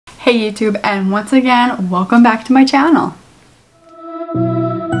Hey YouTube, and once again, welcome back to my channel.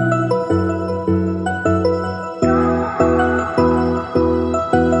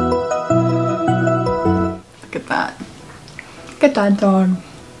 Look at that. Look at that dog.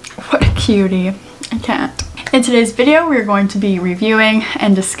 What a cutie. I can't. In today's video, we're going to be reviewing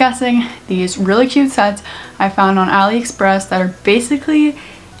and discussing these really cute sets I found on Aliexpress that are basically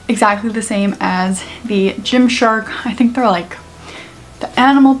exactly the same as the Gymshark. I think they're like the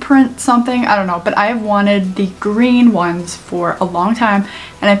animal print something, I don't know, but I have wanted the green ones for a long time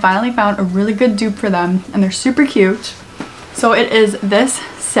and I finally found a really good dupe for them and they're super cute. So it is this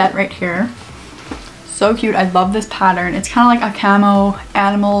set right here. So cute. I love this pattern. It's kind of like a camo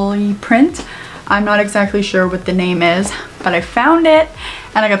animal-y print. I'm not exactly sure what the name is, but I found it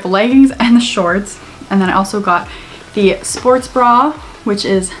and I got the leggings and the shorts, and then I also got the sports bra, which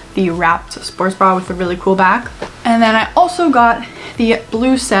is the wrapped sports bra with a really cool back. And then I also got the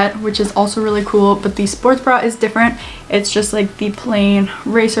blue set, which is also really cool, but the sports bra is different. It's just like the plain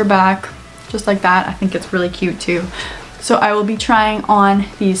racer back, just like that. I think it's really cute too. So I will be trying on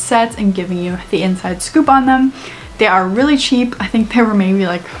these sets and giving you the inside scoop on them. They are really cheap. I think they were maybe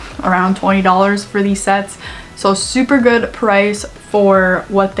like around $20 for these sets. So super good price for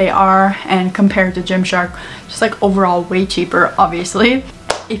what they are, and compared to Gymshark, just like overall way cheaper, obviously.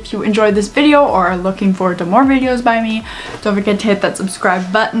 If you enjoyed this video or are looking forward to more videos by me, don't forget to hit that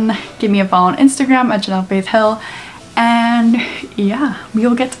subscribe button. Give me a follow on Instagram at janellefaithill. And yeah,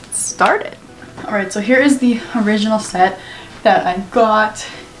 we'll get started. Alright, so here is the original set that I got.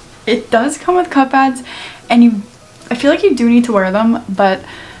 It does come with cup pads, and I feel like you do need to wear them, but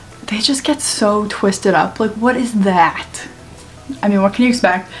they just get so twisted up. Like, what is that? I mean, what can you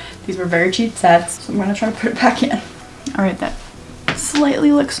expect? These were very cheap sets, so I'm gonna try to put it back in. Alright, that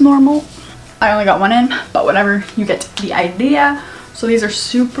slightly looks normal. I only got one in, but whatever, you get the idea. So these are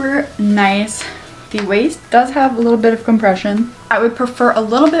super nice. The waist does have a little bit of compression. I would prefer a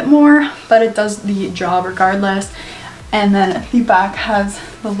little bit more, but it does the job regardless. And then the back has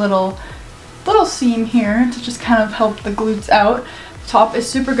the little seam here to just kind of help the glutes out. Top is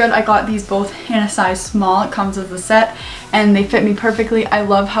super good. I got these both in a size small. It comes with a set and they fit me perfectly. I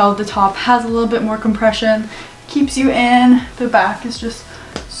love how the top has a little bit more compression, keeps you in. The back is just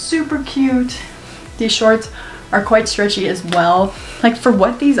super cute. These shorts are quite stretchy as well. Like, for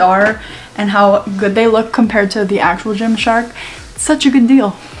what these are and how good they look compared to the actual Gymshark, it's such a good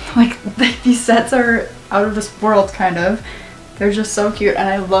deal. Like, these sets are out of this world, kind of. They're just so cute, and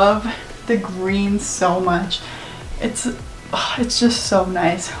I love the green so much. It's just so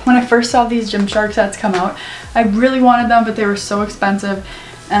nice. When I first saw these Gymshark sets come out, I really wanted them, but they were so expensive,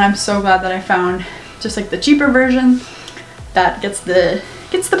 and I'm so glad that I found just like the cheaper version that gets the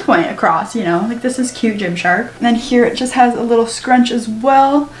point across, you know, like this is cute Gymshark. And then here it just has a little scrunch as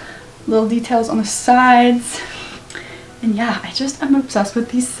well, little details on the sides. And yeah, I'm obsessed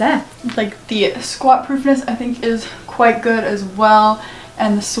with these sets. Like, the squat proofness I think is quite good as well,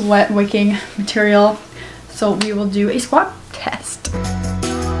 and the sweat wicking material. So we will do a squat test.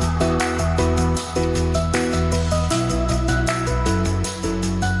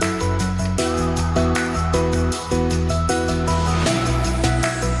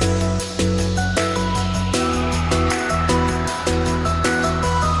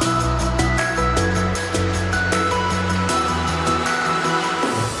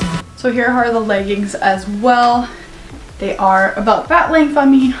 So here are the leggings as well. They are about that length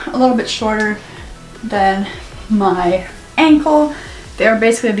on me, a little bit shorter than my ankle. They are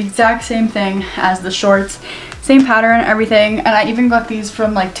basically the exact same thing as the shorts, same pattern, everything. And I even got these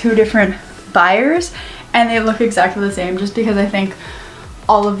from like 2 different buyers and they look exactly the same, just because I think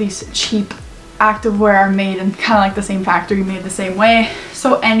all of these cheap activewear are made in kind of like the same factory, made the same way.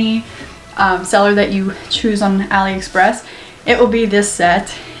 So any seller that you choose on AliExpress, it will be this set.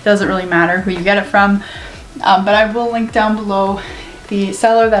 It doesn't really matter who you get it from, but I will link down below the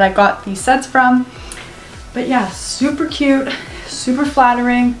seller that I got these sets from. But yeah, super cute, super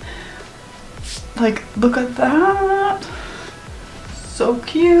flattering. Like, look at that. So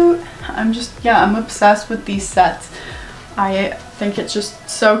cute. I'm obsessed with these sets. I think it's just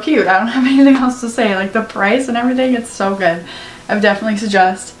so cute. I don't have anything else to say. Like, the price and everything, it's so good. I would definitely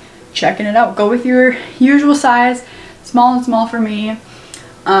suggest checking it out. Go with your usual size. Small and small for me.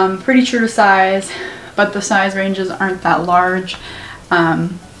 Pretty true to size, but the size ranges aren't that large.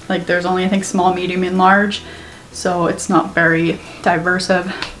 Like, there's only, I think, small, medium, and large, so it's not very diverse.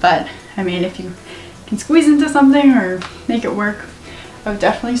 But I mean, if you can squeeze into something or make it work, I would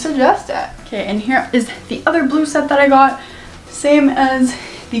definitely suggest it. Okay, and here is the other blue set that I got. Same as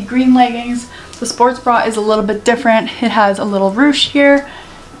the green leggings. The sports bra is a little bit different. It has a little ruche here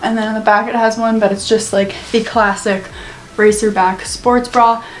And then on the back it has one, but it's just like the classic racer back sports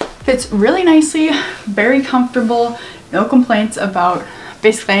bra. Fits really nicely, very comfortable, no complaints about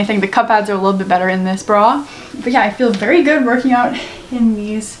basically anything. The cup pads are a little bit better in this bra. But yeah, I feel very good working out in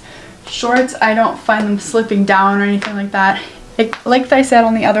these shorts. I don't find them slipping down or anything like that. Like I said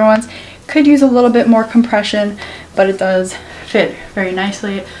on the other ones, could use a little bit more compression, but it does fit very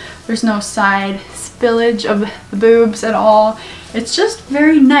nicely. There's no side spillage of the boobs at all. It's just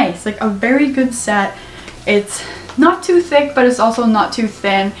very nice, like a very good set. It's not too thick, but it's also not too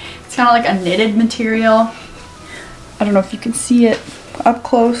thin. It's kind of like a knitted material. I don't know if you can see it up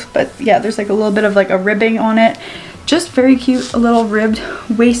close, but yeah, there's like a little bit of like a ribbing on it. Just very cute, a little ribbed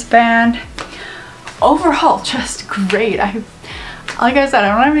waistband. Overall, just great. Like I said, I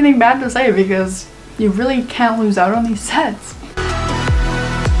don't have anything bad to say because you really can't lose out on these sets.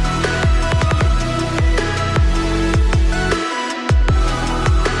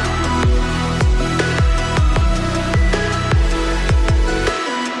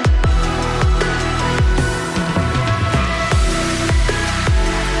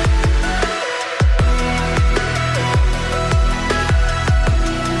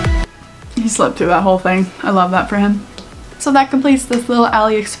 He slept through that whole thing. I love that for him. So that completes this little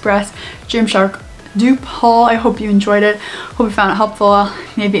AliExpress Gymshark dupe haul. I hope you enjoyed it. Hope you found it helpful.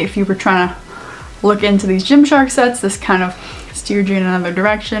 Maybe if you were trying to look into these Gymshark sets, this kind of steered you in another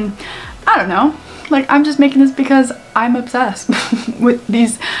direction. I don't know. Like, I'm just making this because I'm obsessed with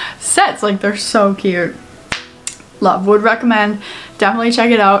these sets. Like, they're so cute. Love. Would recommend. Definitely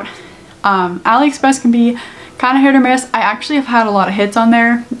check it out. AliExpress can be kind of hit or miss. I actually have had a lot of hits on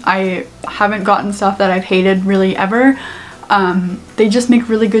there. I haven't gotten stuff that I've hated really ever. They just make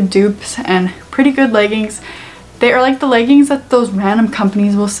really good dupes and pretty good leggings. They are like the leggings that those random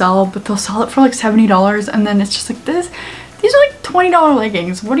companies will sell, but they'll sell it for like $70 and then it's just like this. These are like $20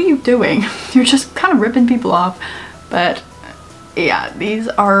 leggings. What are you doing? You're just kind of ripping people off. But yeah, these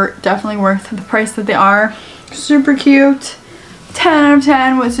are definitely worth the price that they are. Super cute. 10 out of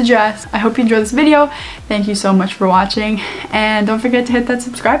 10 would suggest. I hope you enjoyed this video. Thank you so much for watching, and don't forget to hit that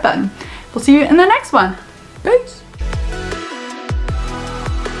subscribe button. We'll see you in the next one. Peace.